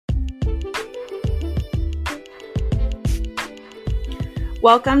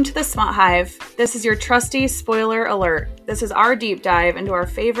Welcome to the Smut Hive. This is your trusty spoiler alert. This is our deep dive into our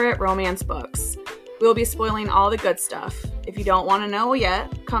favorite romance books. We will be spoiling all the good stuff. If you don't want to know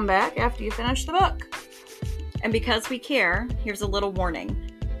yet, come back after you finish the book. And because we care, here's a little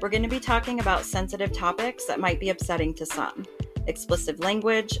warning. We're going to be talking about sensitive topics that might be upsetting to some. Explicit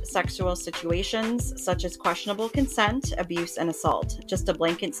language, sexual situations, such as questionable consent, abuse, and assault. Just a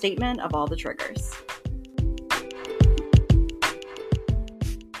blanket statement of all the triggers.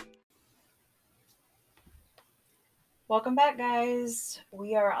 Welcome back, guys.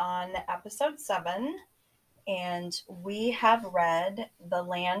 We are on episode 7, and we have read The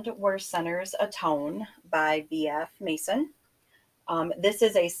Land Where Sinners Atone by B.F. Mason. This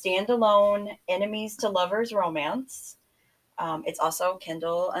is a standalone enemies to lovers romance. It's also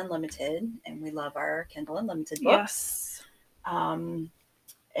Kindle Unlimited, and we love our Kindle Unlimited books. Yes.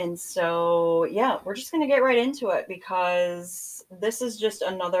 And so, yeah, we're just going to get right into it because this is just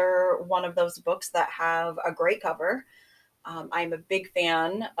another one of those books that have a great cover. I'm a big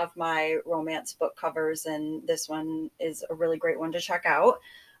fan of my romance book covers, and this one is a really great one to check out.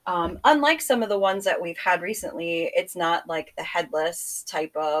 Unlike some of the ones that we've had recently, it's not like the headless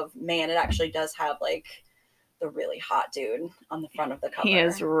type of man. It actually does have like the really hot dude on the front of the cover. He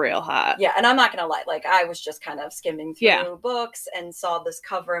is real hot. Yeah, and I'm not gonna lie, like I was just kind of skimming through books and saw this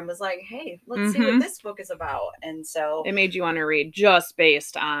cover and was like, hey, let's see what this book is about. And so it made you want to read just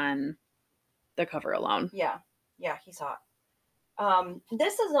based on the cover alone. Yeah, he's hot.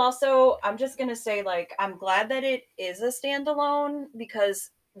 This is also, I'm just gonna say, like, I'm glad that it is a standalone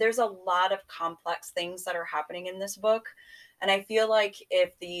because there's a lot of complex things that are happening in this book. And I feel like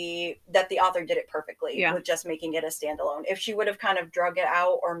the author did it perfectly with just making it a standalone. If she would have kind of drug it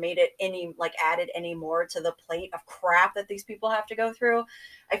out or made it added any more to the plate of crap that these people have to go through,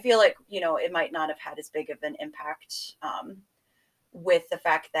 I feel like, it might not have had as big of an impact, with the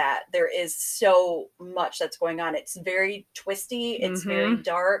fact that there is so much that's going on. It's very twisty. It's very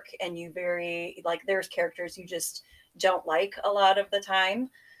dark, and there's characters you just don't like a lot of the time.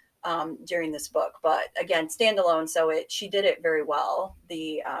 During this book, but again, standalone, so she did it very well,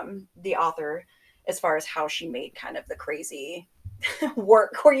 the author, as far as how she made kind of the crazy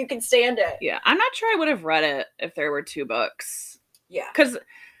work where you can stand it. Yeah, I'm not sure I would have read it if there were 2 books. Yeah, because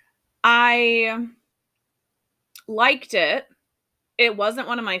I liked it. It wasn't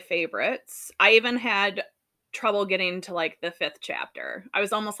one of my favorites. I even had trouble getting to like the 5th chapter. I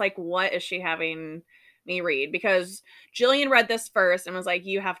was almost like, what is she having me read? Because Jillian read this first and was like,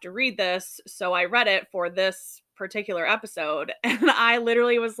 you have to read this. So I read it for this particular episode, and I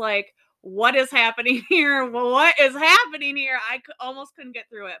literally was like, what is happening here? What is happening here? I almost couldn't get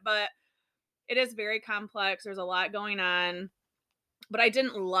through it, but it is very complex. There's a lot going on, but I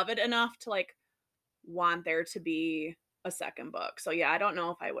didn't love it enough to like want there to be a second book. So yeah, I don't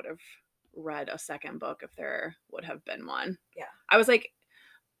know if I would have read a second book if there would have been one. Yeah, I was like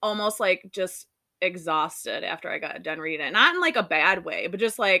almost like just exhausted after I got done reading it. Not in like a bad way, but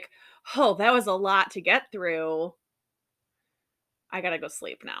just like, oh, that was a lot to get through. I gotta go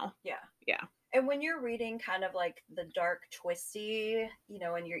sleep now. Yeah. And when you're reading kind of like the dark twisty,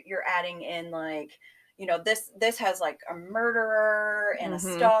 and you're adding in like, this has like a murderer and a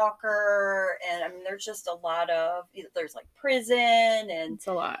stalker, and I mean there's just a lot of, there's like prison, and it's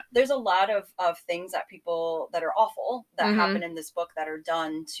a lot. There's a lot of things that people that are awful that happen in this book that are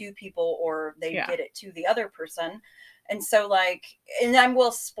done to people, or they did it to the other person. And so like, and I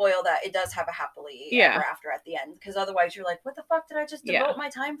will spoil that it does have a happily ever after at the end, because otherwise you're like, what the fuck did I just devote my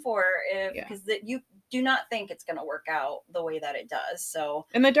time for? Because you do not think it's going to work out the way that it does. So,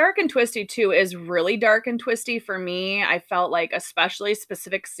 and the dark and twisty too is really dark and twisty for me. I felt like especially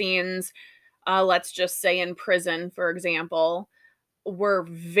specific scenes, let's just say in prison, for example, were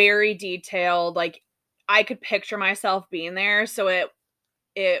very detailed. Like I could picture myself being there. So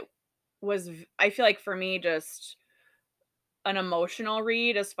it was, I feel like for me, just an emotional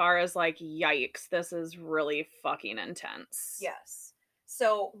read as far as like, yikes, this is really fucking intense. Yes.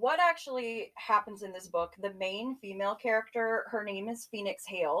 So what actually happens in this book, the main female character, her name is Phoenix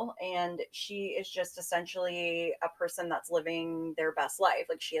Hale, and she is just essentially a person that's living their best life.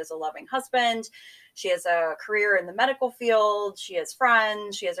 Like she has a loving husband, she has a career in the medical field, she has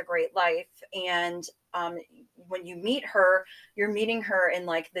friends, she has a great life. And when you meet her, you're meeting her in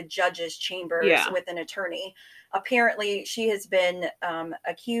like the judge's chambers with an attorney. Apparently she has been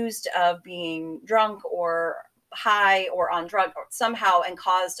accused of being drunk or high or on drug or somehow, and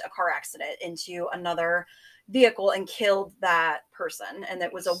caused a car accident into another vehicle and killed that person. And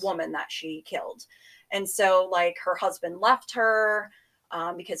it was a woman that she killed. And so like her husband left her.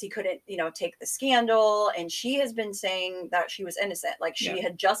 because he couldn't, take the scandal. And she has been saying that she was innocent. Like she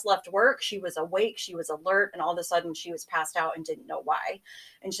had just left work. She was awake. She was alert. And all of a sudden she was passed out and didn't know why.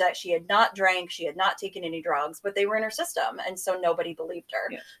 And that she had not drank. She had not taken any drugs, but they were in her system. And so nobody believed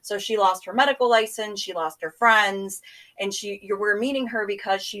her. Yeah. So she lost her medical license. She lost her friends. And we're meeting her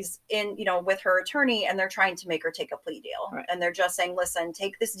because she's in, with her attorney, and they're trying to make her take a plea deal. Right. And they're just saying, listen,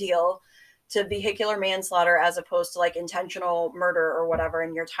 take this deal to vehicular manslaughter as opposed to like intentional murder or whatever,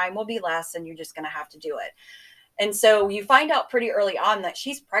 and your time will be less and you're just going to have to do it. And so you find out pretty early on that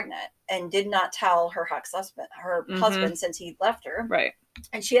she's pregnant and did not tell her husband since he left her. Right.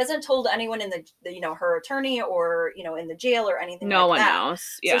 And she hasn't told anyone in the her attorney or, in the jail or anything like that. No one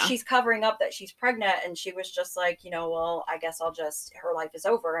knows. Yeah. So she's covering up that she's pregnant, and she was just like, well, I guess her life is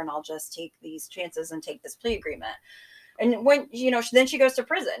over and I'll just take these chances and take this plea agreement. And when, then she goes to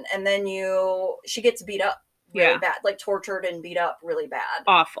prison, and then she gets beat up really bad, like tortured and beat up really bad.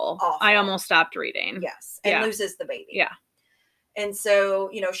 Awful. I almost stopped reading. Yes. And loses the baby. Yeah. And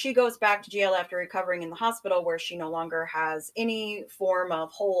so, she goes back to jail after recovering in the hospital, where she no longer has any form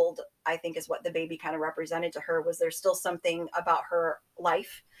of hold, I think is what the baby kind of represented to her. Was there still something about her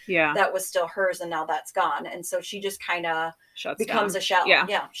life that was still hers, and now that's gone. And so she just kind of becomes a shell.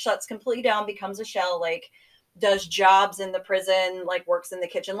 Yeah. Shuts completely down, becomes a shell, like does jobs in the prison, like works in the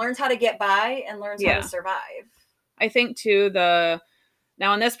kitchen, learns how to get by and learns how to survive. I think too,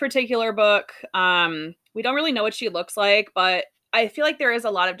 now in this particular book, we don't really know what she looks like, but I feel like there is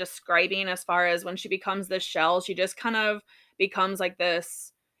a lot of describing as far as when she becomes this shell, she just kind of becomes like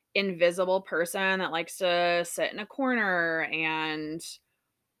this invisible person that likes to sit in a corner and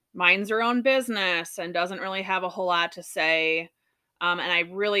minds her own business and doesn't really have a whole lot to say. And I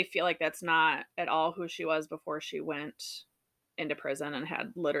really feel like that's not at all who she was before she went into prison and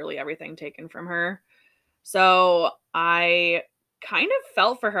had literally everything taken from her. So I kind of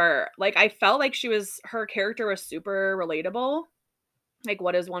felt for her. Like, I felt like her character was super relatable. Like,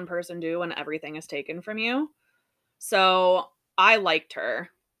 what does one person do when everything is taken from you? So I liked her.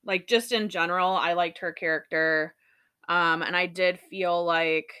 Like, just in general, I liked her character. And I did feel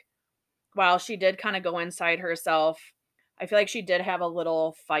like while she did kind of go inside herself, I feel like she did have a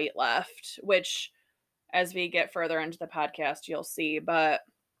little fight left, which as we get further into the podcast, you'll see, but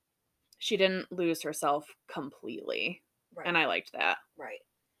she didn't lose herself completely. Right. And I liked that. Right.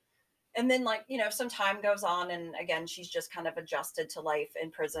 And then, like, some time goes on, and again, she's just kind of adjusted to life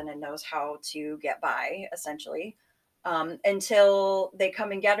in prison and knows how to get by, essentially, until they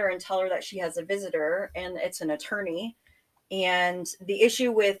come and get her and tell her that she has a visitor, and it's an attorney. And the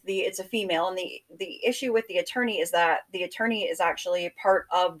issue with it's a female, and the issue with the attorney is that the attorney is actually part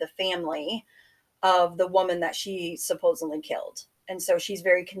of the family of the woman that she supposedly killed. And so she's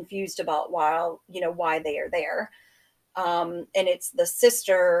very confused about why they are there. And it's the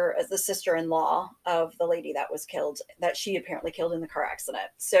sister-in-law of the lady that was killed, that she apparently killed in the car accident.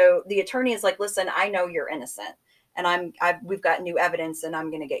 So the attorney is like, listen, I know you're innocent, and we've got new evidence, and I'm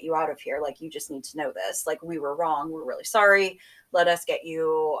going to get you out of here. Like, you just need to know this. Like, we were wrong. We're really sorry. Let us get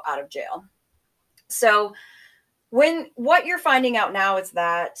you out of jail. So what you're finding out now is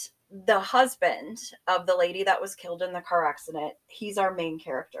that the husband of the lady that was killed in the car accident, he's our main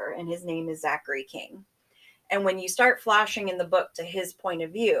character, and his name is Zachary King. And when you start flashing in the book to his point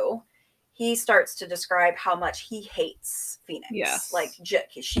of view, he starts to describe how much he hates Phoenix. Yes. Like,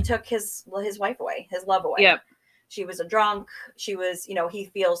 she took his wife away, his love away. Yep. She was a drunk. She was,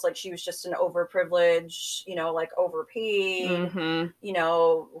 he feels like she was just an overprivileged, like overpaid, who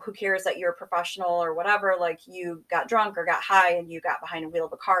cares that you're a professional or whatever. Like, you got drunk or got high and you got behind the wheel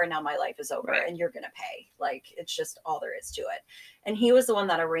of a car, and now my life is over, and you're going to pay. Like, it's just all there is to it. And he was the one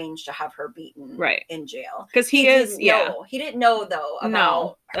that arranged to have her beaten in jail. Because he didn't know though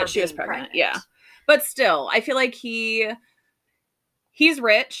about that she was pregnant. Yeah. But still, I feel like he's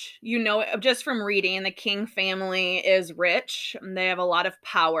rich, just from reading. The King family is rich, and they have a lot of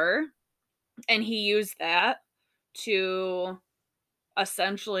power, and he used that to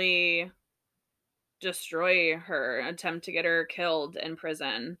essentially destroy her, attempt to get her killed in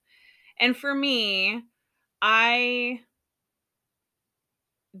prison. And for me, I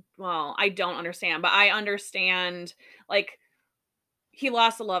don't understand, but I understand, like, he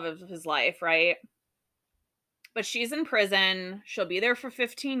lost the love of his life, right? But she's in prison. She'll be there for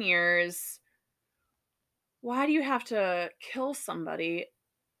 15 years. Why do you have to kill somebody?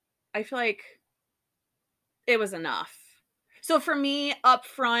 I feel like it was enough. So for me, up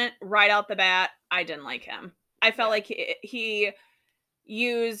front, right out the bat, I didn't like him. I felt like he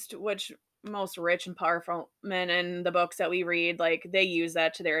used, which most rich and powerful men in the books that we read, like, they use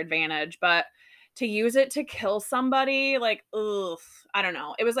that to their advantage. But to use it to kill somebody, like, ugh, I don't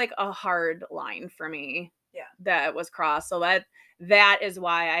know. It was like a hard line for me Yeah. that was crossed. So that is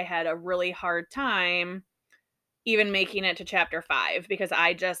why I had a really hard time even making it to chapter 5, because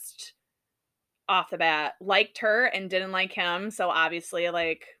I just off the bat liked her and didn't like him. So obviously,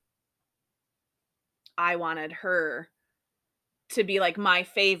 like, I wanted her to be like my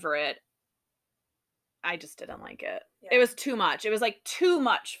favorite. I just didn't like it. Yeah. It was too much. It was like too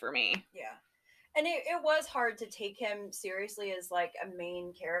much for me. Yeah. And it was hard to take him seriously as like a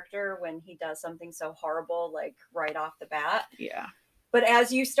main character when he does something so horrible, like right off the bat. Yeah. But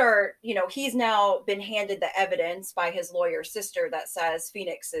as you start, he's now been handed the evidence by his lawyer sister that says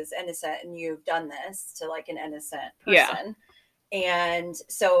Phoenix is innocent and you've done this to like an innocent person. Yeah. And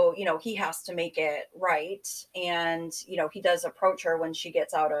so, he has to make it right. And, he does approach her when she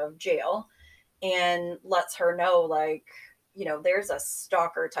gets out of jail and lets her know, like, there's a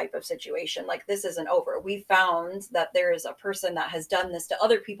stalker type of situation. Like, this isn't over. We found that there is a person that has done this to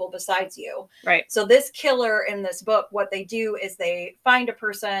other people besides you. Right. So this killer in this book, what they do is they find a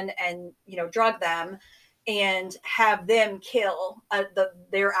person and, drug them and have them kill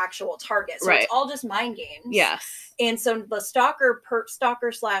their actual target. So It's all just mind games. Yes. And so the stalker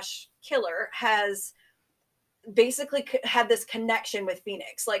 / killer has basically had this connection with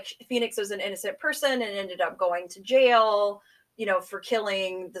Phoenix. Like, Phoenix was an innocent person and ended up going to jail, for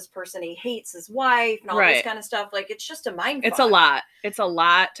killing this person he hates, his wife, and all this kind of stuff. Like, it's just a mind fuck. It's a lot. It's a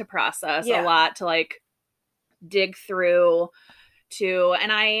lot to process, a lot to like dig through to.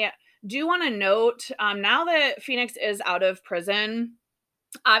 And I do want to note, now that Phoenix is out of prison,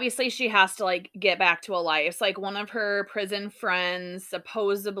 obviously she has to like get back to a life. So, like, one of her prison friends,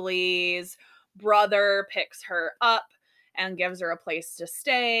 supposedly's brother, picks her up and gives her a place to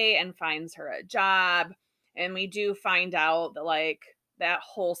stay and finds her a job. And we do find out that like that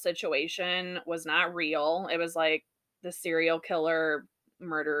whole situation was not real. It was like the serial killer,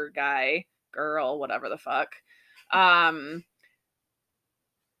 murder guy, girl, whatever the fuck,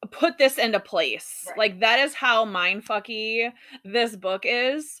 put this into place. Right. Like, that is how mindfucky this book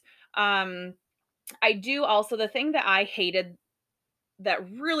is. I do also, the thing that I hated that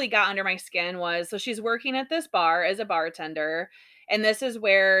really got under my skin was, so she's working at this bar as a bartender, and this is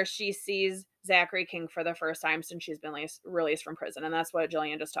where she sees Zachary King for the first time since she's been released from prison, and that's what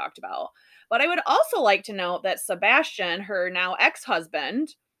Jillian just talked about. But I would also like to note that Sebastian, her now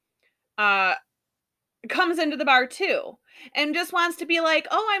ex-husband, comes into the bar too and just wants to be like,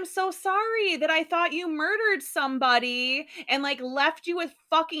 oh, I'm so sorry that I thought you murdered somebody and like left you with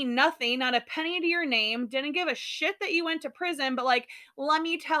fucking nothing, not a penny to your name, didn't give a shit that you went to prison, but like, let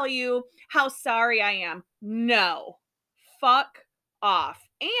me tell you how sorry I am. No, fuck off.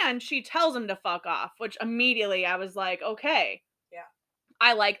 And she tells him to fuck off, which immediately I was like, okay, yeah,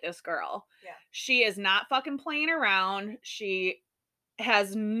 I like this girl. Yeah, she is not fucking playing around. She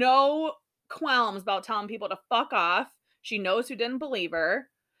has no qualms about telling people to fuck off. She knows who didn't believe her.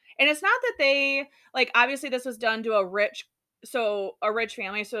 And it's not that they, like, obviously this was done to a rich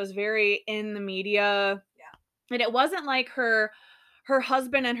family, so it was very in the media. Yeah. And it wasn't like her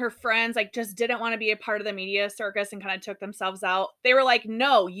husband and her friends like just didn't want to be a part of the media circus and kind of took themselves out. They were like,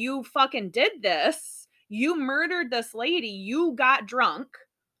 no, you fucking did this. You murdered this lady. You got drunk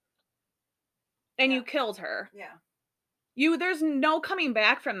and you killed her. Yeah. There's no coming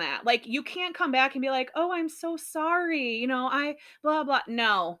back from that. Like, you can't come back and be like, oh, I'm so sorry. I blah, blah.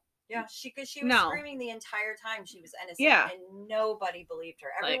 No. Yeah. Because she was screaming the entire time she was innocent. Yeah. And nobody believed her.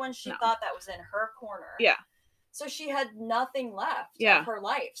 Everyone no. thought that was in her corner. Yeah. So she had nothing left of her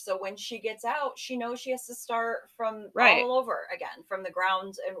life. So when she gets out, she knows she has to start from all over again, from the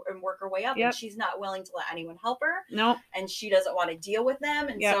ground and work her way up. Yep. And she's not willing to let anyone help her. No. And she doesn't want to deal with them.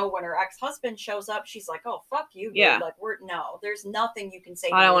 And so when her ex-husband shows up, she's like, oh, fuck you, dude. Yeah. Like, there's nothing you can say.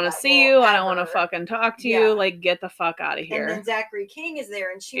 I don't want to see you. I don't want to fucking talk to you. Like, get the fuck out of here. And then Zachary King is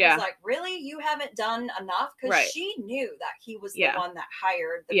there. And she was like, really? You haven't done enough? Because she knew that he was the one that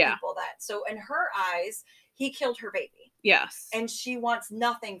hired the people that. So in her eyes, he killed her baby. Yes. And she wants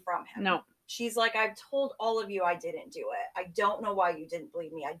nothing from him. No. She's like, I've told all of you I didn't do it. I don't know why you didn't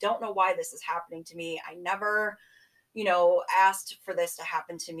believe me. I don't know why this is happening to me. I never, asked for this to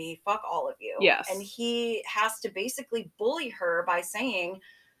happen to me. Fuck all of you. Yes. And he has to basically bully her by saying,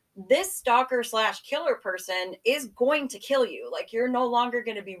 this stalker / killer person is going to kill you. Like, you're no longer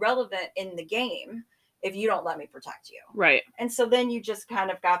going to be relevant in the game if you don't let me protect you. Right. And so then you just kind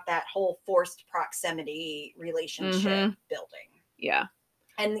of got that whole forced proximity relationship building. Yeah.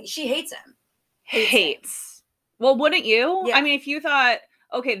 And she hates him. Hates. Well, wouldn't you? Yeah. I mean, if you thought,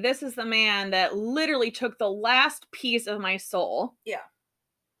 okay, this is the man that literally took the last piece of my soul. Yeah.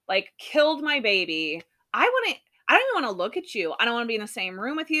 like killed my baby. I don't even want to look at you. I don't want to be in the same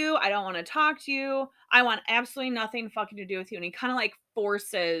room with you. I don't want to talk to you. I want absolutely nothing fucking to do with you. And he kind of like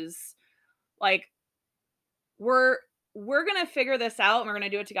forces, like, we're gonna figure this out and we're gonna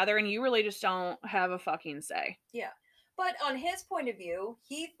do it together, and you really just don't have a fucking say. Yeah. But on his point of view,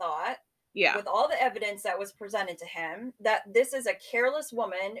 he thought, Yeah. with all the evidence that was presented to him, that this is a careless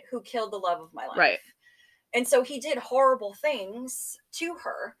woman who killed the love of my life. Right. And so he did horrible things to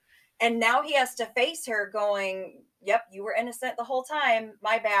her. And now he has to face her going, yep, you were innocent the whole time.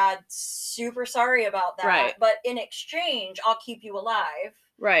 My bad. Super sorry about that. Right. But in exchange, I'll keep you alive.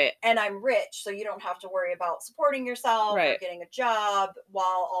 Right. And I'm rich, so you don't have to worry about supporting yourself or Right. getting a job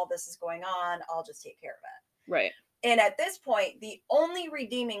while all this is going on. I'll just take care of it. Right. And at this point, the only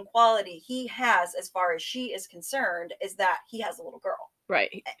redeeming quality he has, as far as she is concerned, is that he has a little girl.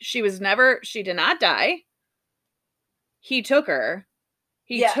 Right. She did not die. He took her.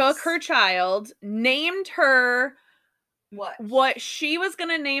 He Yes. took her child, named her what she was going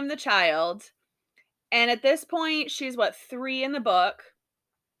to name the child. And at this point, she's 3 in the book.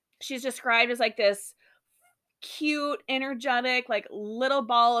 She's described as like this cute, energetic, like little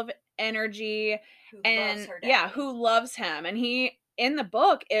ball of energy. Who and loves her dad. Yeah, who loves him. And he, in the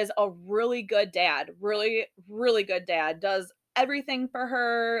book, is a really good dad. Really, really good dad. Does everything for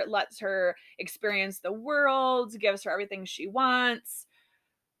her, lets her experience the world, gives her everything she wants.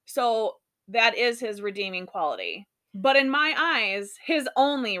 So that is his redeeming quality. But in my eyes, his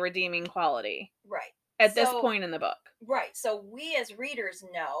only redeeming quality. Right. At this point in the book. Right. So we as readers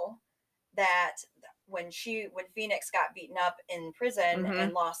know that when Phoenix got beaten up in prison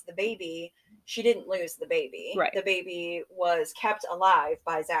and lost the baby, she didn't lose the baby. Right. The baby was kept alive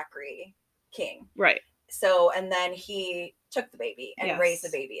by Zachary King. Right. So, and then he took the baby and raised the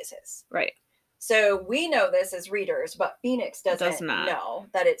baby as his. Right. So we know this as readers, but Phoenix does not know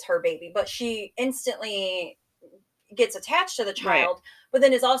that it's her baby. But she instantly gets attached to the child, but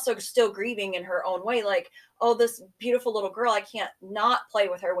then is also still grieving in her own way. Like, oh, this beautiful little girl, I can't not play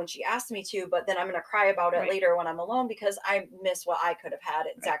with her when she asked me to, but then I'm going to cry about it later when I'm alone because I miss what I could have had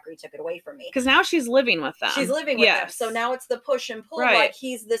and Zachary took it away from me. Because now she's living with them. She's living with them. So now it's the push and pull. Like,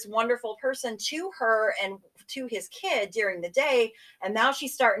 he's this wonderful person to her and to his kid during the day. And now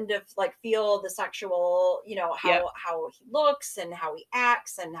she's starting to like feel the sexual, how he looks and how he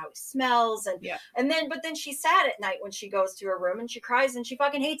acts and how he smells. And but then she's sad at night when she goes to her room and she cries and she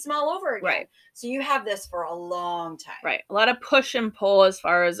fucking hates him all over again. Right. So you have this for a long time. Right. A lot of push and pull as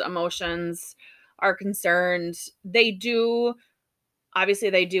far as emotions are concerned. They do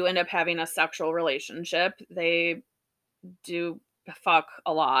end up having a sexual relationship. They do fuck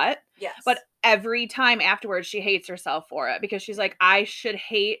a lot. Yes. But every time afterwards, she hates herself for it because she's like, I should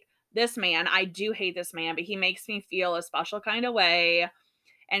hate this man. I do hate this man, but he makes me feel a special kind of way.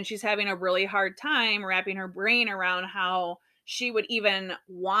 And she's having a really hard time wrapping her brain around how she would even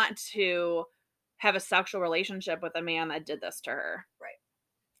want to have a sexual relationship with a man that did this to her. Right.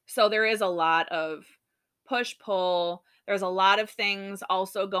 So there is a lot of push-pull. There's a lot of things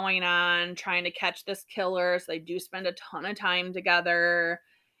also going on trying to catch this killer. So they do spend a ton of time together.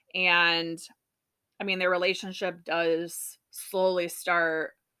 And I mean, their relationship does slowly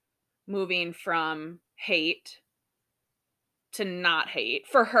start moving from hate to not hate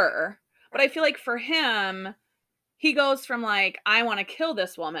for her. But I feel like for him, he goes from like, I want to kill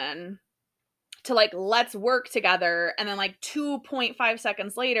this woman to like, let's work together. And then like 2.5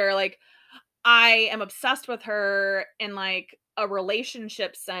 seconds later, like, I am obsessed with her in like a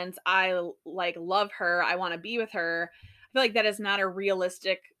relationship sense. I like love her. I want to be with her. I feel like that is not a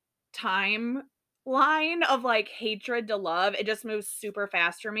realistic timeline of like hatred to love. It just moves super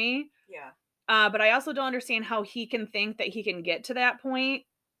fast for me. Yeah. But I also don't understand how he can think that he can get to that point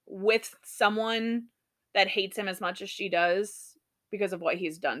with someone that hates him as much as she does because of what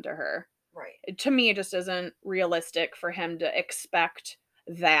he's done to her. Right. To me, it just isn't realistic for him to expect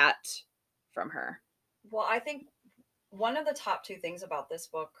that from her. Well, I think one of the top 2 things about this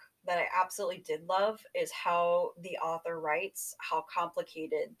book that I absolutely did love is how the author writes how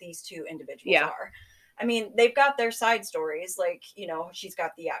complicated these 2 individuals are. I mean, they've got their side stories, like, she's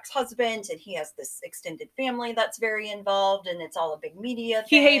got the ex-husband and he has this extended family that's very involved and it's all a big media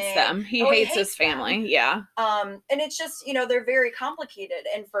thing. He hates them. He hates his family. Them. Yeah. And it's just, they're very complicated.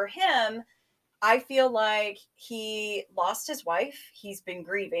 And for him, I feel like he lost his wife. He's been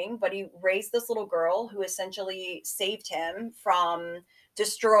grieving, but he raised this little girl who essentially saved him from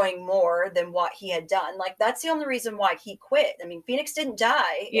destroying more than what he had done. Like, that's the only reason why he quit. I mean, Phoenix didn't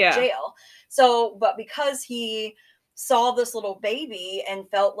die in jail. So, but because he saw this little baby and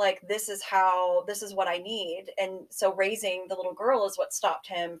felt like this is what I need. And so raising the little girl is what stopped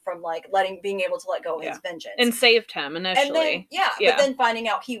him from like being able to let go of his vengeance. And saved him And then, initially. but then finding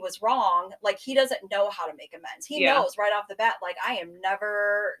out he was wrong, like he doesn't know how to make amends. He knows right off the bat, like, I am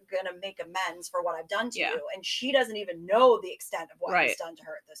never gonna make amends for what I've done to you. And she doesn't even know the extent of what he's done to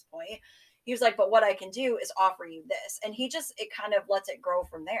her at this point. He was like, but what I can do is offer you this. And it kind of lets it grow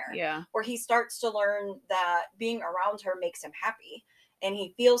from there. Yeah. Where he starts to learn that being around her makes him happy. And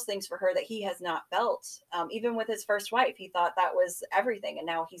he feels things for her that he has not felt. Even with his first wife, he thought that was everything. And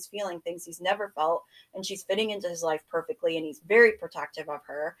now he's feeling things he's never felt. And she's fitting into his life perfectly. And he's very protective of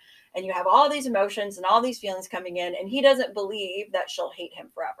her. And you have all these emotions and all these feelings coming in. And he doesn't believe that she'll hate him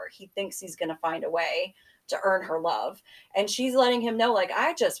forever. He thinks he's going to find a way to earn her love. And she's letting him know, like,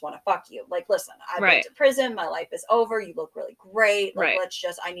 I just want to fuck you. Like, listen, I've been to prison. My life is over. You look really great. Like,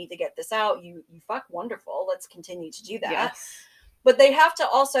 I need to get this out. You fuck wonderful. Let's continue to do that. Yes. But they have to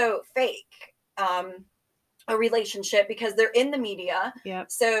also fake a relationship because they're in the media.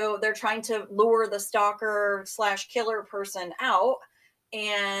 Yep. So they're trying to lure the stalker / killer person out.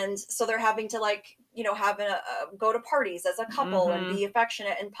 And so they're having to, like, you know, go to parties as a couple and be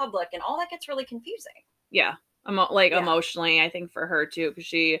affectionate in public. And all that gets really confusing. Yeah. Emotionally, I think for her too, because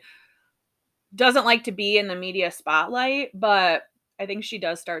she doesn't like to be in the media spotlight, but I think she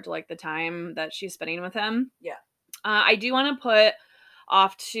does start to like the time that she's spending with him. Yeah. I do want to put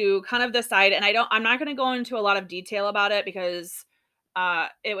off to kind of the side, and I'm not going to go into a lot of detail about it because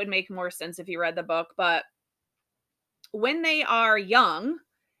it would make more sense if you read the book, but when they are young,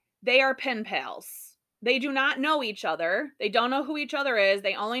 they are pen pals. They do not know each other. They don't know who each other is.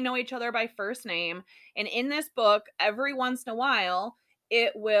 They only know each other by first name. And in this book, every once in a while,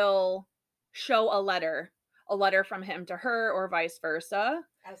 it will show a letter from him to her or vice versa.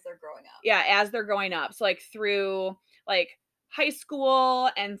 As they're growing up. Yeah, as they're growing up. So like through like high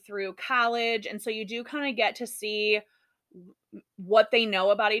school and through college. And so you do kind of get to see what they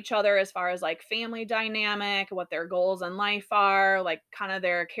know about each other as far as like family dynamic, what their goals in life are, like kind of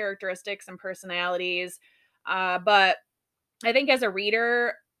their characteristics and personalities. But I think as a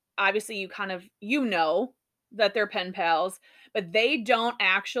reader, obviously you know that they're pen pals, but they don't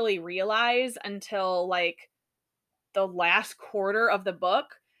actually realize until like the last quarter of the book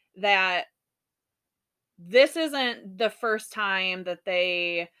that this isn't the first time that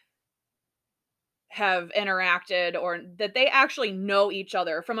they have interacted or that they actually know each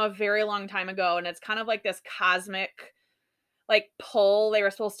other from a very long time ago. And it's kind of like this cosmic like pull. They were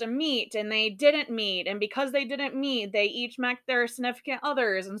supposed to meet and they didn't meet. And because they didn't meet, they each met their significant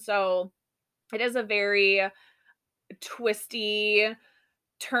others. And so it is a very twisty,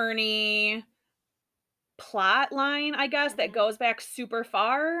 turny plot line, I guess, that goes back super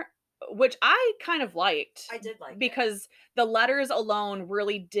far, which I kind of liked. I did like because the letters alone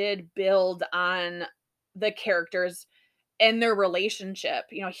really did build on the characters and their relationship.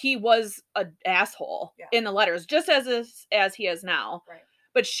 You know, he was an asshole in the letters, just as he is now. Right.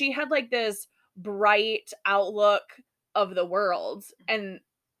 But she had like this bright outlook of the world, and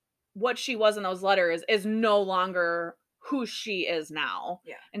what she was in those letters is no longer who she is now.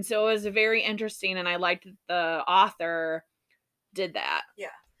 Yeah. And so it was very interesting, and I liked that the author did that. Yeah.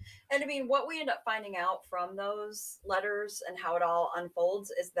 And I mean, what we end up finding out from those letters and how it all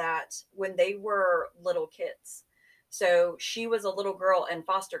unfolds is that when they were little kids, so she was a little girl in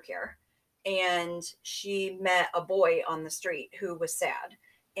foster care, and she met a boy on the street who was sad,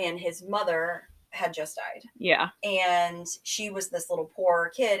 and his mother had just died. Yeah. And she was this little poor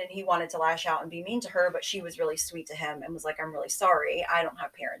kid, and he wanted to lash out and be mean to her, but she was really sweet to him and was like, I'm really sorry. I don't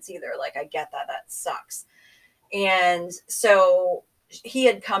have parents either. Like, I get that. That sucks. And so he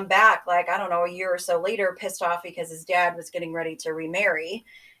had come back, like, I don't know, a year or so later, pissed off because his dad was getting ready to remarry.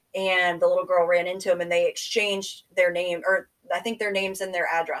 And the little girl ran into him, and they exchanged their name, or I think their names and their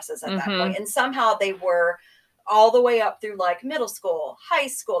addresses at that point. And somehow they were all the way up through like middle school, high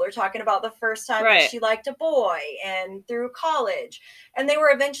school. They're talking about the first time that she liked a boy, and through college. And they were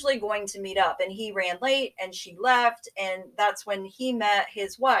eventually going to meet up, and he ran late and she left. And that's when he met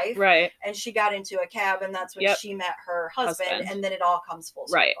his wife. Right. And she got into a cab, and that's when she met her husband. And then it all comes full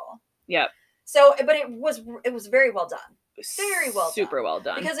circle. Right. Yep. So, but it was very well done. Very well done. Super well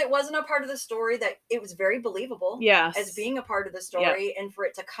done. Because it wasn't a part of the story that it was very believable as being a part of the story. And for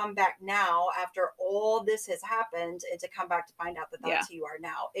it to come back now after all this has happened, and to come back to find out that that's who you are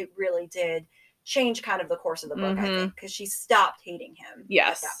now, it really did change kind of the course of the book, I think, because she stopped hating him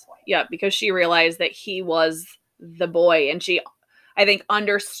at that point. Yeah, because she realized that he was the boy, and she, I think,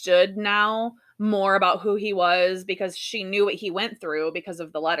 understood now more about who he was because she knew what he went through because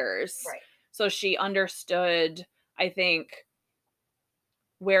of the letters. Right. So she understood I think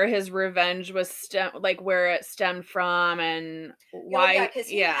where his revenge was where it stemmed from and Oh yeah, why. because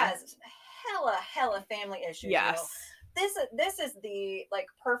he Yeah. has hella family issues. Yes. This is the like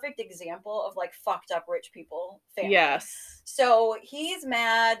perfect example of like fucked up rich people family. Yes. So he's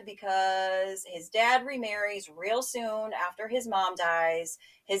mad because his dad remarries real soon after his mom dies.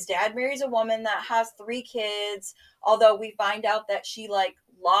 His dad marries a woman that has 3 kids, although we find out that she like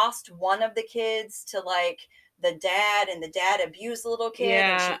lost one of the kids to like the dad, and the dad abused the little kid,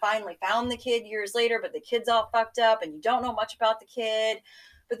 and she Yeah. finally found the kid years later, but the kid's all fucked up and you don't know much about the kid.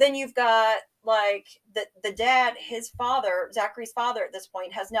 But then you've got like the dad, his father, Zachary's father at this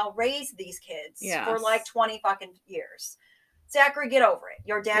point, has now raised these kids for like Yes. 20 fucking years. Zachary, get over it.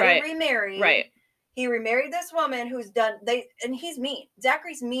 Your daddy Right. remarried. Right. He remarried this woman who's done and he's mean.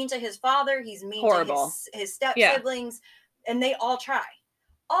 Zachary's mean to his father, he's mean Horrible. to his step Yeah. siblings, and they all try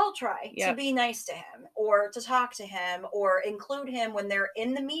to Yep. be nice to him or to talk to him or include him when they're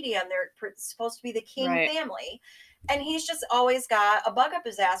in the media and they're supposed to be the king Right. family. And he's just always got a bug up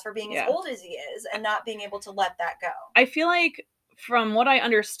his ass for being as Yeah. old as he is and not being able to let that go. I feel like from what I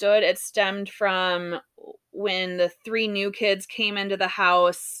understood, it stemmed from when the 3 new kids came into the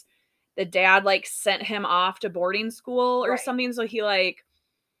house, the dad like sent him off to boarding school or Right. something, so he like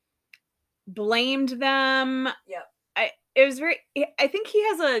blamed them. Yep. I think he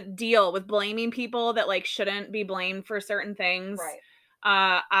has a deal with blaming people that like shouldn't be blamed for certain things. Right.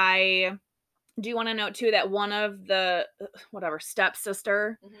 I do want to note too that one of the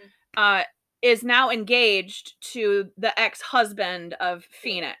stepsister Mm-hmm. is now engaged to the ex-husband of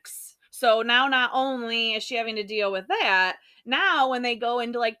Phoenix. So now not only is she having to deal with that, now when they go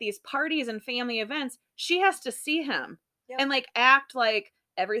into like these parties and family events, she has to see him. Yep. And like act like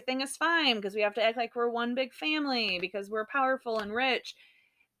everything is fine because we have to act like we're one big family because we're powerful and rich.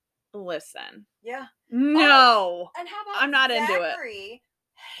 Listen. Yeah. No. And how about I'm not Zachary into it.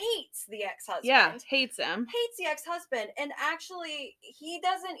 Hates the ex-husband. Yeah, hates him. Hates the ex-husband. And actually, he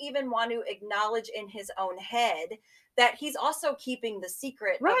doesn't even want to acknowledge in his own head that he's also keeping the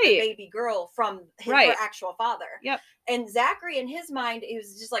secret of the baby girl from her actual father. Yep. And Zachary, in his mind, he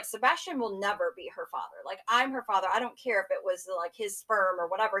was just like, Sebastian will never be her father. Like, I'm her father. I don't care if it was like his sperm or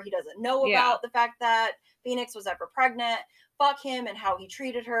whatever. He doesn't know about the fact that Phoenix was ever pregnant. Fuck him and how he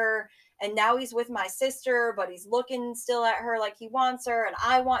treated her. And now he's with my sister, but he's looking still at her like he wants her, and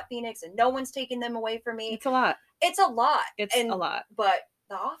I want Phoenix, and no one's taking them away from me. It's a lot. It's a lot. It's a lot. But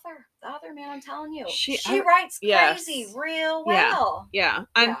the author, man, I'm telling you, she writes crazy real well. Yeah.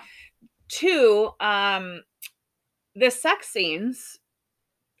 And 2, the sex scenes,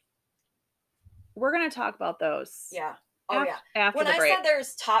 we're gonna talk about those. Yeah. Oh yeah. After when the break. I said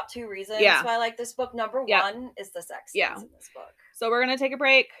there's top 2 reasons why I like this book, number 1 is the sex scenes in this book. So we're gonna take a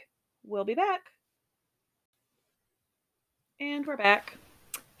break. We'll be back. And we're back.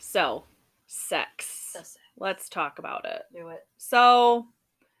 So, sex. Let's talk about it. Do it. So,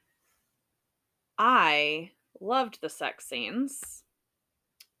 I loved the sex scenes,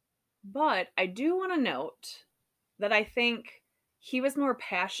 but I do want to note that I think he was more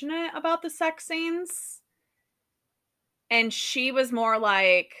passionate about the sex scenes, and she was more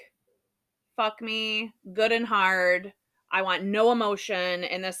like, fuck me, good and hard. I want no emotion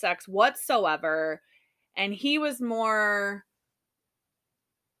in the sex whatsoever. And he was more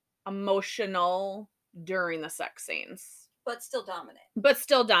emotional during the sex scenes. But still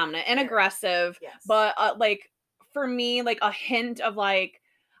dominant. And aggressive. Yes. But like for me, like a hint of like,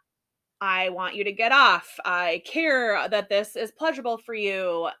 I want you to get off. I care that this is pleasurable for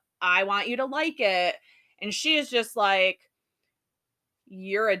you. I want you to like it. And she is just like,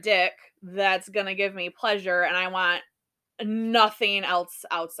 you're a dick that's gonna give me pleasure, and I want nothing else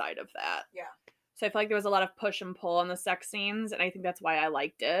outside of that. Yeah. So I feel like there was a lot of push and pull on the sex scenes, and I think that's why I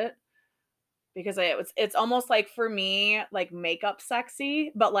liked it. Because it's almost like for me, like makeup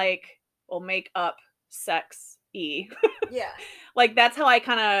sexy, but like, well, makeup sex-y. Yeah. Like that's how I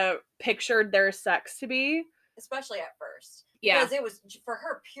kind of pictured their sex to be. Especially at first. Yeah. Because it was for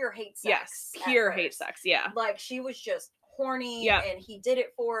her pure hate sex. Yes, pure hate sex, yeah. Like she was just horny and he did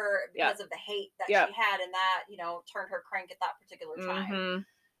it for her because of the hate that she had, and that, you know, turned her crank at that particular time. Mm-hmm.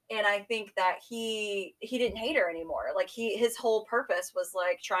 And I think that he didn't hate her anymore. Like his whole purpose was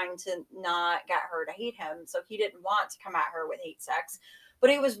like trying to not get her to hate him. So he didn't want to come at her with hate sex,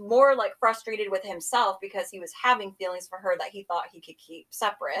 but he was more like frustrated with himself because he was having feelings for her that he thought he could keep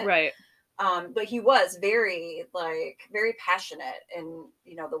separate. Right. But he was very passionate in,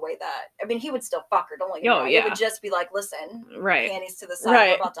 you know, the way that, I mean, he would still fuck her, don't let me know. It would just be like, listen, panties to the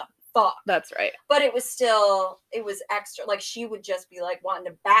side, we're about to fuck. That's right. But it was extra. Like, she would just be like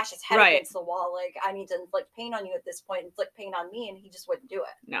wanting to bash his head Right. against the wall. Like, I need to inflict pain on you at this point, inflict pain on me. And he just wouldn't do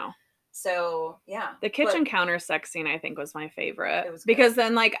it. No. So, yeah. The kitchen counter sex scene, I think, was my favorite. It was because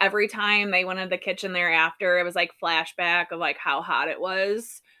then, like, every time they went into the kitchen thereafter, it was like flashback of like how hot it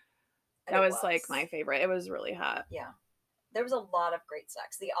was. That was like my favorite. It was really hot. Yeah. There was a lot of great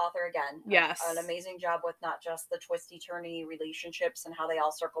sex. The author, again, yes, an amazing job with not just the twisty-turny relationships and how they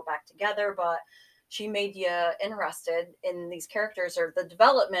all circle back together, but she made you interested in these characters or the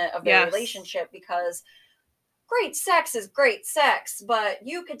development of their relationship, because great sex is great sex, but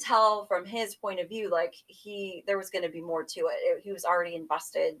you could tell from his point of view, like, there was going to be more to it. He was already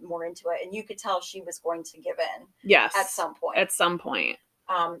invested more into it, and you could tell she was going to give in. Yes. At some point. At some point.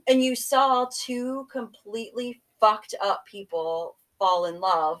 And you saw two completely fucked up people fall in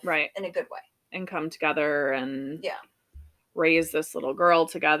love, right, in a good way, and come together and yeah, raise this little girl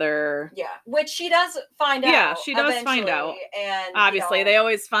together. Yeah, which she does find out. Yeah, she does find out. And obviously, they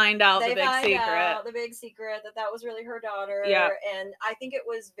always find out the big secret that was really her daughter. Yeah, and I think it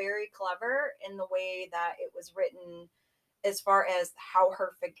was very clever in the way that it was written, as far as how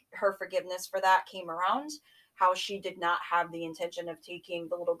her forgiveness for that came around. How she did not have the intention of taking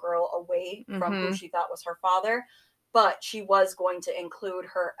the little girl away from who she thought was her father, but she was going to include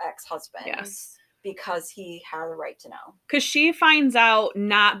her ex-husband. Yes. Because he had a right to know. Because she finds out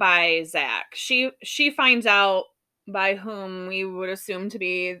not by Zach. She finds out by whom we would assume to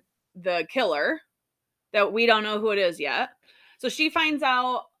be the killer, that we don't know who it is yet. So she finds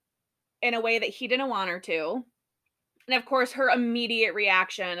out in a way that he didn't want her to. And of course, her immediate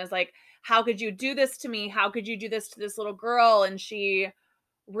reaction is like, how could you do this to me? How could you do this to this little girl? And she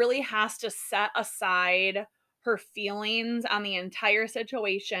really has to set aside her feelings on the entire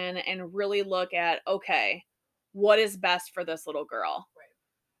situation and really look at, okay, what is best for this little girl? Right.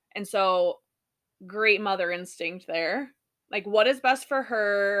 And so, great mother instinct there. Like, what is best for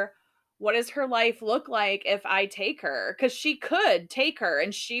her? What does her life look like if I take her? Because she could take her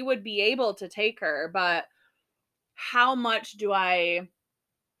and she would be able to take her, but how much do I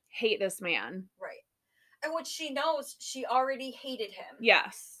hate this man? Right. And what she knows, she already hated him.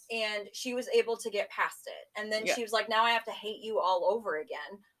 Yes. And she was able to get past it. And then she was like, now I have to hate you all over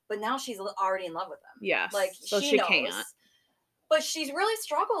again. But now she's already in love with him. Yes. Like, so she knows. Can't. But she really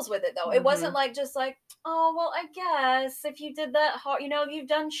struggles with it, though. It wasn't like, just like, oh, well, I guess if you did that, you've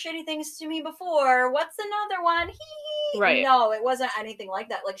done shitty things to me before. What's another one? Hee. Right. No, it wasn't anything like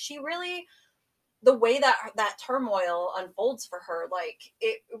that. Like, she really, the way that turmoil unfolds for her, like,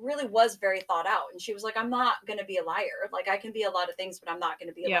 it really was very thought out. And she was like, I'm not going to be a liar. Like, I can be a lot of things, but I'm not going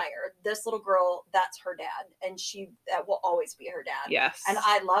to be a liar. This little girl, that's her dad. And that will always be her dad. Yes. And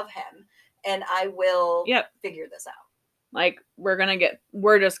I love him. And I will figure this out. Like,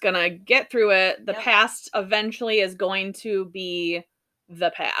 we're just gonna get through it. The past eventually is going to be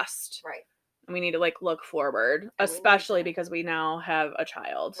the past. Right. And we need to, like, look forward, especially because we now have a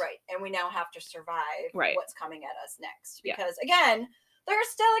child. Right. And we now have to survive what's coming at us next. Because, yeah. again, there's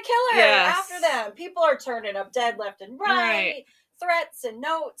still a killer after them. People are turning up dead left and right. Threats and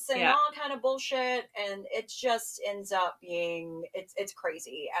notes and all kind of bullshit. And it just ends up being, it's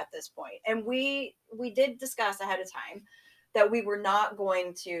crazy at this point. And we did discuss ahead of time that we were not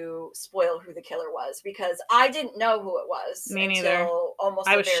going to spoil who the killer was, because I didn't know who it was. Me neither. Until almost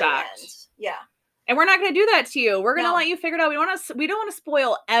I the was very shocked. end. Yeah. And we're not going to do that to you. We're going to let you figure it out. We don't want to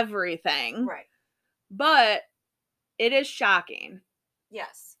spoil everything. Right. But it is shocking.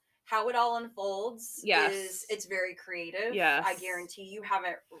 Yes. How it all unfolds it's very creative. Yes. I guarantee you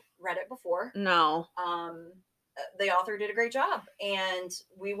haven't read it before. No. The author did a great job, and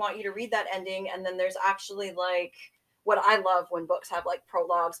we want you to read that ending. And then there's actually, like, what I love when books have, like,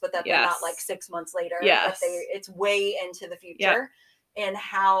 prologues, but that they're not like 6 months later. Yes. That it's way into the future, and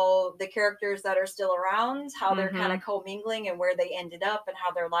how the characters that are still around, how they're kind of commingling, and where they ended up, and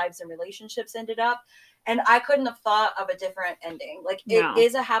how their lives and relationships ended up. And I couldn't have thought of a different ending. Like, it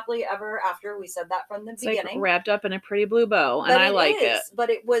is a happily ever after. We said that from the beginning. Like, wrapped up in a pretty blue bow, and I like it.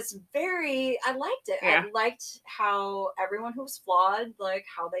 But it was I liked it. Yeah. I liked how everyone who was flawed, like,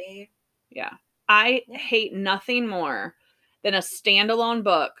 how they... Yeah. I hate nothing more than a standalone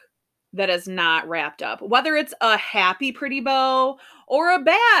book that is not wrapped up. Whether it's a happy pretty bow or a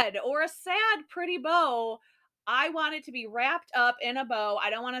bad or a sad pretty bow, I want it to be wrapped up in a bow. I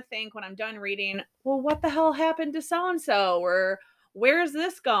don't want to think when I'm done reading, well, what the hell happened to so-and-so? Or where's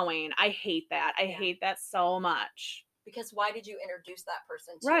this going? I hate that. I hate that so much. Because why did you introduce that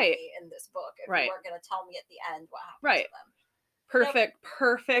person to me in this book if you weren't going to tell me at the end what happened to them? Perfect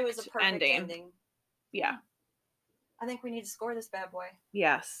it was a perfect ending. Yeah. I think we need to score this bad boy.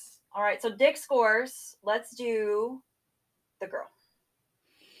 Yes. All right, so Dick scores. Let's do the girl.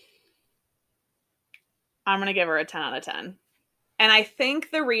 I'm going to give her a 10 out of 10. And I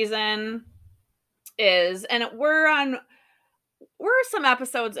think the reason is, and we're some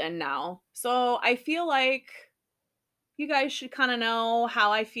episodes in now, so I feel like you guys should kind of know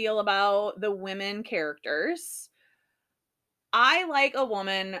how I feel about the women characters. I like a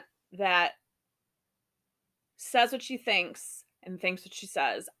woman that says what she thinks and thinks what she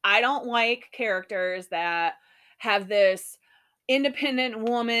says. I don't like characters that have this independent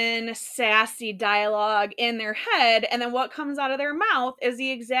woman sassy dialogue in their head, and then what comes out of their mouth is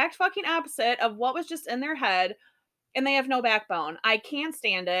the exact fucking opposite of what was just in their head, and they have no backbone. I can't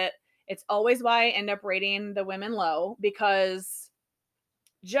stand it. It's always why I end up rating the women low, because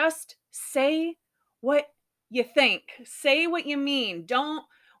just say what you think. Say what you mean. Don't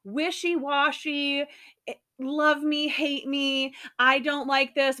wishy-washy, love me, hate me. I don't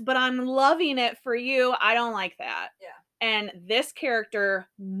like this, but I'm loving it for you. I don't like that. Yeah. And this character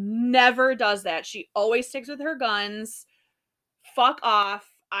never does that. She always sticks with her guns. Fuck off.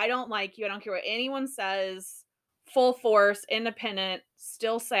 I don't like you. I don't care what anyone says. Full force, independent,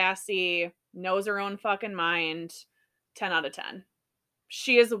 still sassy, knows her own fucking mind. 10 out of 10.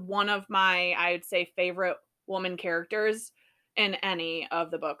 She is one of my, I would say, favorite woman characters in any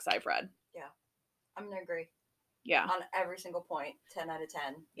of the books I've read. Yeah. I'm going to agree. Yeah. On every single point, 10 out of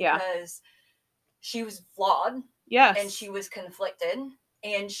 10. Yeah. Because she was flawed. Yes. And she was conflicted.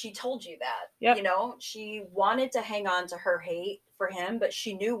 And she told you that. Yep. You know, she wanted to hang on to her hate for him, but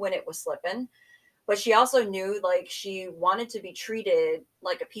she knew when it was slipping. But she also knew, like, she wanted to be treated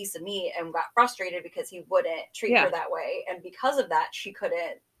like a piece of meat and got frustrated because he wouldn't treat her that way. And because of that, she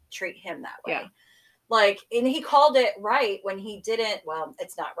couldn't treat him that way. Yeah. Like, and he called it right when he didn't. Well,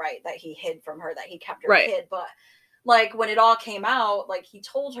 it's not right that he hid from her, that he kept her hid. But, like, when it all came out, like, he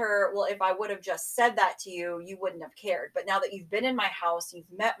told her, well, if I would have just said that to you, you wouldn't have cared. But now that you've been in my house,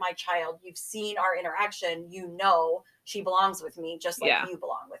 you've met my child, you've seen our interaction, you know she belongs with me just like you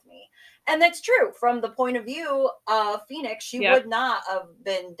belong with me. And that's true. From the point of view of Phoenix, she would not have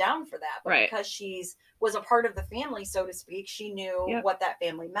been down for that. But because she's was a part of the family, so to speak, she knew what that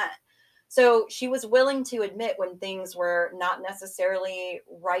family meant. So she was willing to admit when things were not necessarily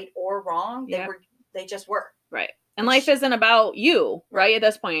right or wrong. They just were. Right. And life isn't about you, right? At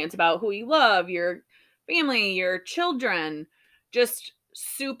this point, it's about who you love, your family, your children. Just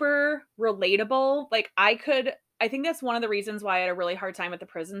super relatable. Like, I think that's one of the reasons why I had a really hard time with the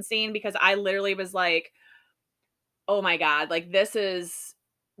prison scene, because I literally was like, oh my God, like, this is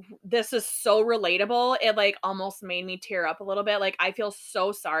so relatable. It, like, almost made me tear up a little bit. Like, I feel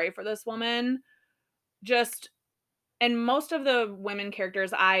so sorry for this woman. And most of the women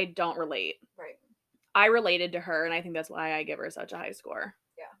characters, I don't relate. Right. I related to her, and I think that's why I give her such a high score.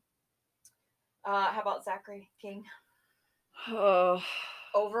 Yeah. How about Zachary King? Oh.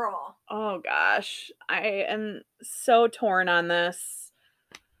 Overall. Oh, gosh. I am so torn on this.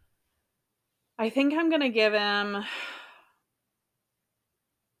 I think I'm going to give him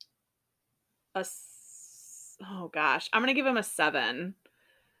I'm going to give him a 7.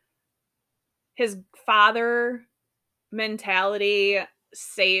 His father mentality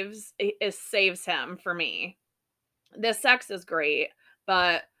saves him for me. The sex is great,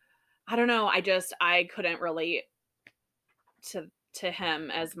 but I don't know. I couldn't relate to him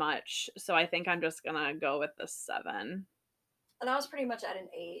as much. So I think I'm just gonna go with the 7. And I was pretty much at an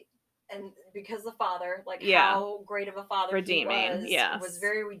 8. And because the father, like, how great of a father redeeming, he was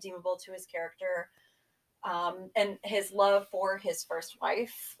very redeemable to his character. And his love for his first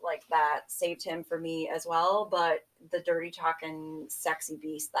wife, like, that saved him for me as well. But the dirty talking sexy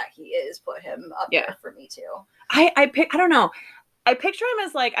beast that he is put him up there for me too. I don't know. I picture him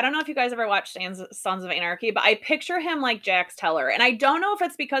as, like, I don't know if you guys ever watched Sons of Anarchy, but I picture him like Jax Teller. And I don't know if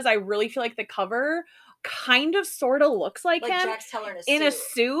it's because I really feel like the cover kind of sort of looks like him. Jax Teller in a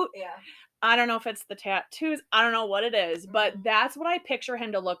suit. Yeah. I don't know if it's the tattoos. I don't know what it is, but that's what I picture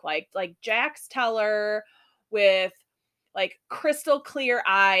him to look like. Like Jax Teller with, like, crystal clear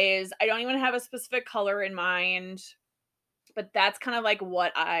eyes. I don't even have a specific color in mind, but that's kind of like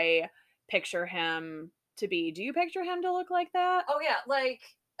what I picture him to be. Do you picture him to look like that? Oh yeah, like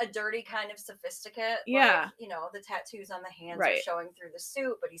a dirty kind of sophisticate. Yeah. Like, the tattoos on the hands are showing through the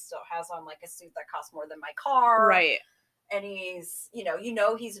suit, but he still has on, like, a suit that costs more than my car. Right. And he's,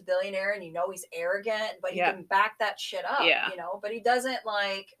 he's a billionaire and he's arrogant, but he can back that shit up, but he doesn't,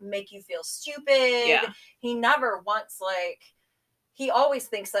 like, make you feel stupid. Yeah. He never once, like, he always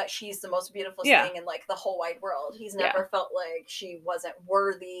thinks that she's the most beautiful Yeah. thing in like the whole wide world. He's Yeah. never felt like she wasn't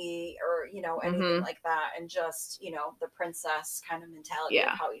worthy or, you know, anything Mhm. like that. And just, you know, the princess kind of mentality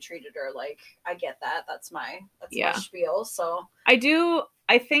Yeah. of how he treated her. Like, I get that. That's my Yeah. spiel. So I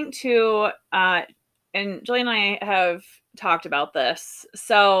think too, and Julie and I have talked about this.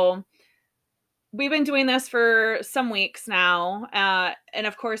 So we've been doing this for some weeks now. And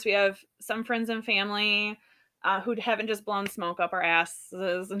of course, we have some friends and family who haven't just blown smoke up our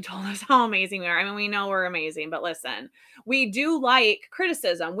asses and told us how amazing we are. I mean, we know we're amazing, but listen, we do like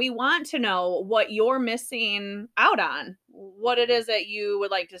criticism. We want to know what you're missing out on, what it is that you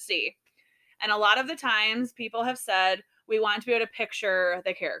would like to see. And a lot of the times, people have said, we want to be able to picture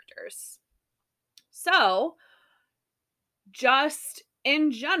the characters. So, just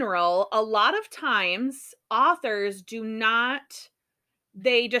in general, a lot of times authors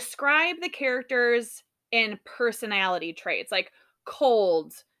they describe the characters in personality traits, like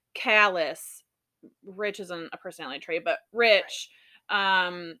cold, callous, rich isn't a personality trait, but rich,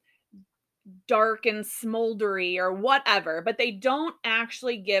 dark and smoldery or whatever, but they don't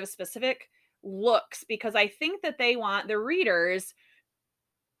actually give specific looks because I think that they want the readers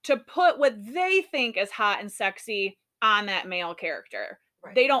to put what they think is hot and sexy on that male character.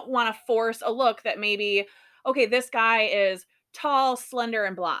 Right. They don't want to force a look that maybe, okay, this guy is tall, slender,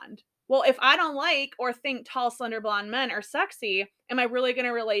 and blonde. Well, if I don't like or think tall, slender, blonde men are sexy, am I really going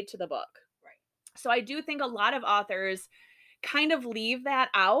to relate to the book? Right. So I do think a lot of authors kind of leave that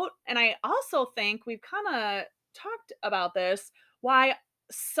out. And I also think we've kind of talked about this, why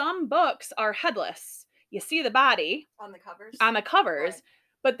some books are headless. You see the body on the covers, right,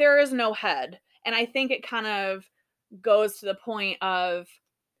 but there is no head. And I think it kind of goes to the point of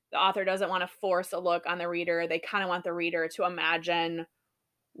the author doesn't want to force a look on the reader. They kind of want the reader to imagine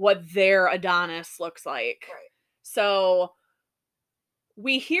what their Adonis looks like. Right. So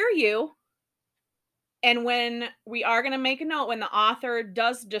we hear you. And when we are going to make a note, when the author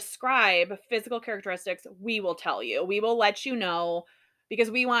does describe physical characteristics, we will tell you. We will let you know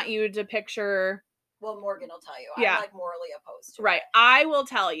because we want you to picture. Well, Morgan will tell you. Yeah. I'm like morally opposed to right. it. I will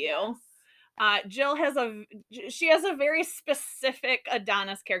tell you. Yes. Jill has a very specific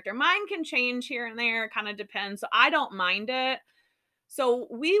Adonis character. Mine can change here and there, kind of depends. So I don't mind it. So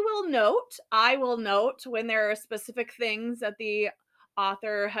I will note when there are specific things that the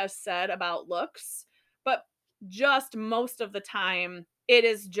author has said about looks, but just most of the time, it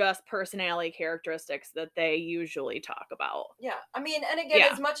is just personality characteristics that they usually talk about. Yeah. I mean, and again,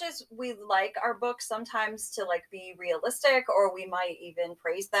 as much as we like our books sometimes to like be realistic, or we might even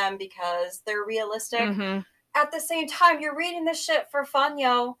praise them because they're realistic, at the same time, you're reading this shit for fun,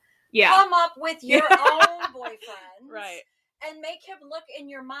 yo. Yeah. Come up with your own boyfriend. Right. And make him look in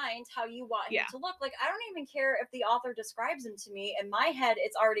your mind how you want him to look. Like, I don't even care if the author describes him to me. In my head,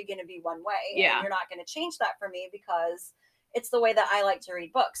 it's already going to be one way. Yeah. And you're not going to change that for me because it's the way that I like to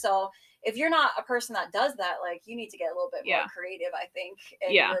read books. So if you're not a person that does that, like, you need to get a little bit more creative, I think,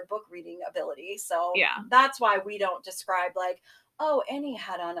 in your book reading ability. So that's why we don't describe like, oh, Annie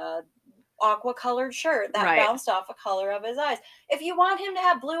had on a aqua colored shirt that bounced off the color of his eyes. If you want him to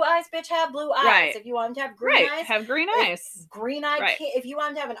have blue eyes, bitch, have blue eyes. Right. If you want him to have green eyes, have green eyes. Green eyed kid. If you want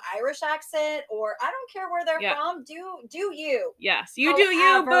him to have an Irish accent, or I don't care where they're from, do you. Yes, you do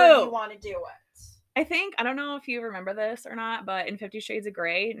you, boo. You want to do it. I think, I don't know if you remember this or not, but in 50 Shades of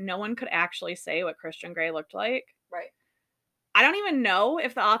Grey, no one could actually say what Christian Grey looked like. Right. I don't even know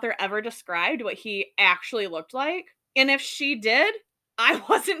if the author ever described what he actually looked like. And if she did, I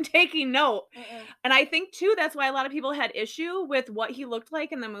wasn't taking note. And I think, too, that's why a lot of people had issue with what he looked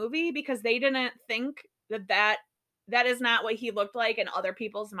like in the movie, because they didn't think that is not what he looked like in other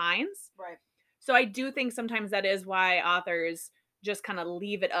people's minds. Right. So I do think sometimes that is why authors just kind of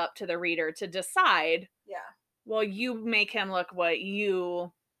leave it up to the reader to decide. Yeah. Well, you make him look what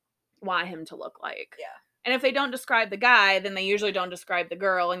you want him to look like. Yeah. And if they don't describe the guy, then they usually don't describe the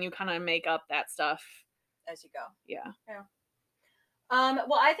girl, and you kind of make up that stuff as you go. Yeah. Yeah.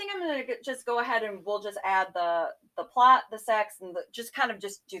 Well, I think I'm going to just go ahead and we'll just add the plot, the sex, and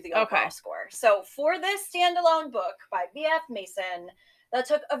just do the overall score. So for this standalone book by V.F. Mason, that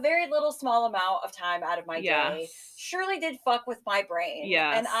took a very little small amount of time out of my day, surely did fuck with my brain.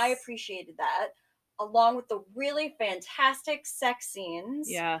 Yes. And I appreciated that, along with the really fantastic sex scenes.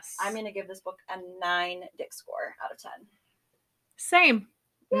 Yes. I'm going to give this book a 9 dick score out of 10. Same.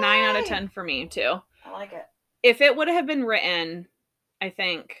 Yay! 9 out of 10 for me, too. I like it. If it would have been written, I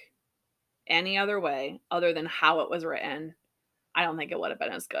think, any other way other than how it was written, I don't think it would have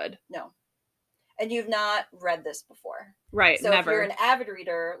been as good. No. and you've not read this before. Right, So if you're never. an avid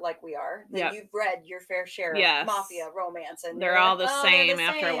reader like we are, then Yep. you've read your fair share of Yes. mafia romance, and They're you're all like, the oh, they're the same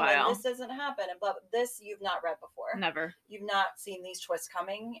after a same, and while. this doesn't happen, and blah. This you've not read before. Never. You've not seen these twists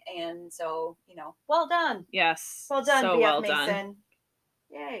coming, and so well done. Yes. Well done, So BF well Mason. done.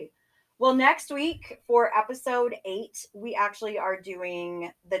 Yay. Well, next week for episode 8, we actually are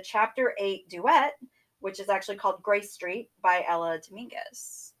doing the chapter 8 duet, which is actually called Grace Street by Ella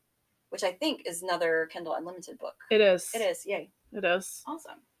Dominguez, which I think is another Kindle Unlimited book. It is. It is. Yay. It is.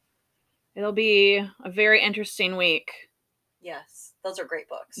 Awesome. It'll be a very interesting week. Yes. Those are great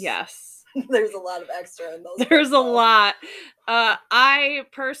books. Yes. There's a lot of extra in those There's books, a lot. I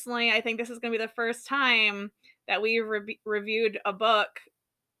personally, I think this is going to be the first time that we reviewed a book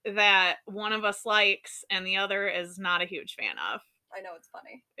that one of us likes and the other is not a huge fan of. I know, it's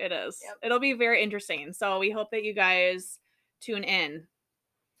funny. It is. Yep. It'll be very interesting. So we hope that you guys tune in.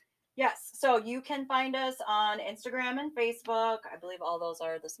 Yes. So you can find us on Instagram and Facebook. I believe all those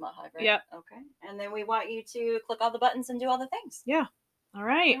are the Smut Hive, right? Yep. Okay. And then we want you to click all the buttons and do all the things. Yeah. All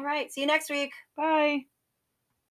right. All right. See you next week. Bye.